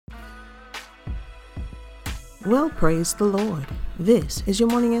Well, praise the Lord. This is your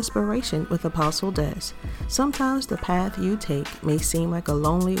morning inspiration with Apostle Des. Sometimes the path you take may seem like a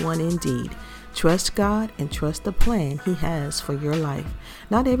lonely one indeed. Trust God and trust the plan He has for your life.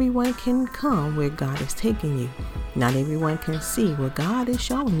 Not everyone can come where God is taking you. Not everyone can see what God is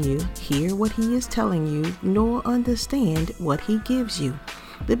showing you, hear what He is telling you, nor understand what He gives you.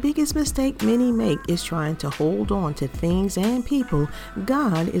 The biggest mistake many make is trying to hold on to things and people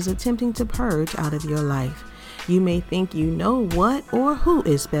God is attempting to purge out of your life. You may think you know what or who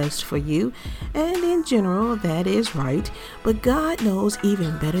is best for you, and in general that is right, but God knows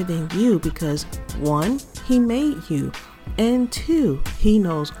even better than you because 1, He made you, and 2, He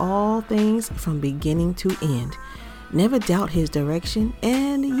knows all things from beginning to end. Never doubt His direction,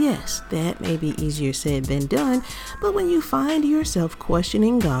 and yes, that may be easier said than done, but when you find yourself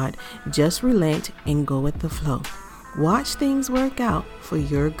questioning God, just relent and go with the flow. Watch things work out for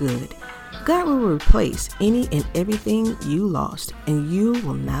your good. God will replace any and everything you lost, and you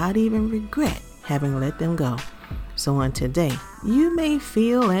will not even regret having let them go. So on today, you may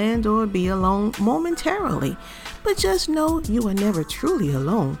feel and or be alone momentarily, but just know you are never truly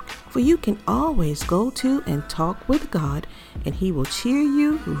alone, for you can always go to and talk with God, and He will cheer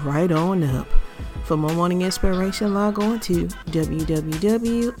you right on up. For more morning inspiration, log on to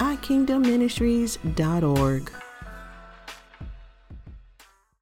www.ikingdomministries.org.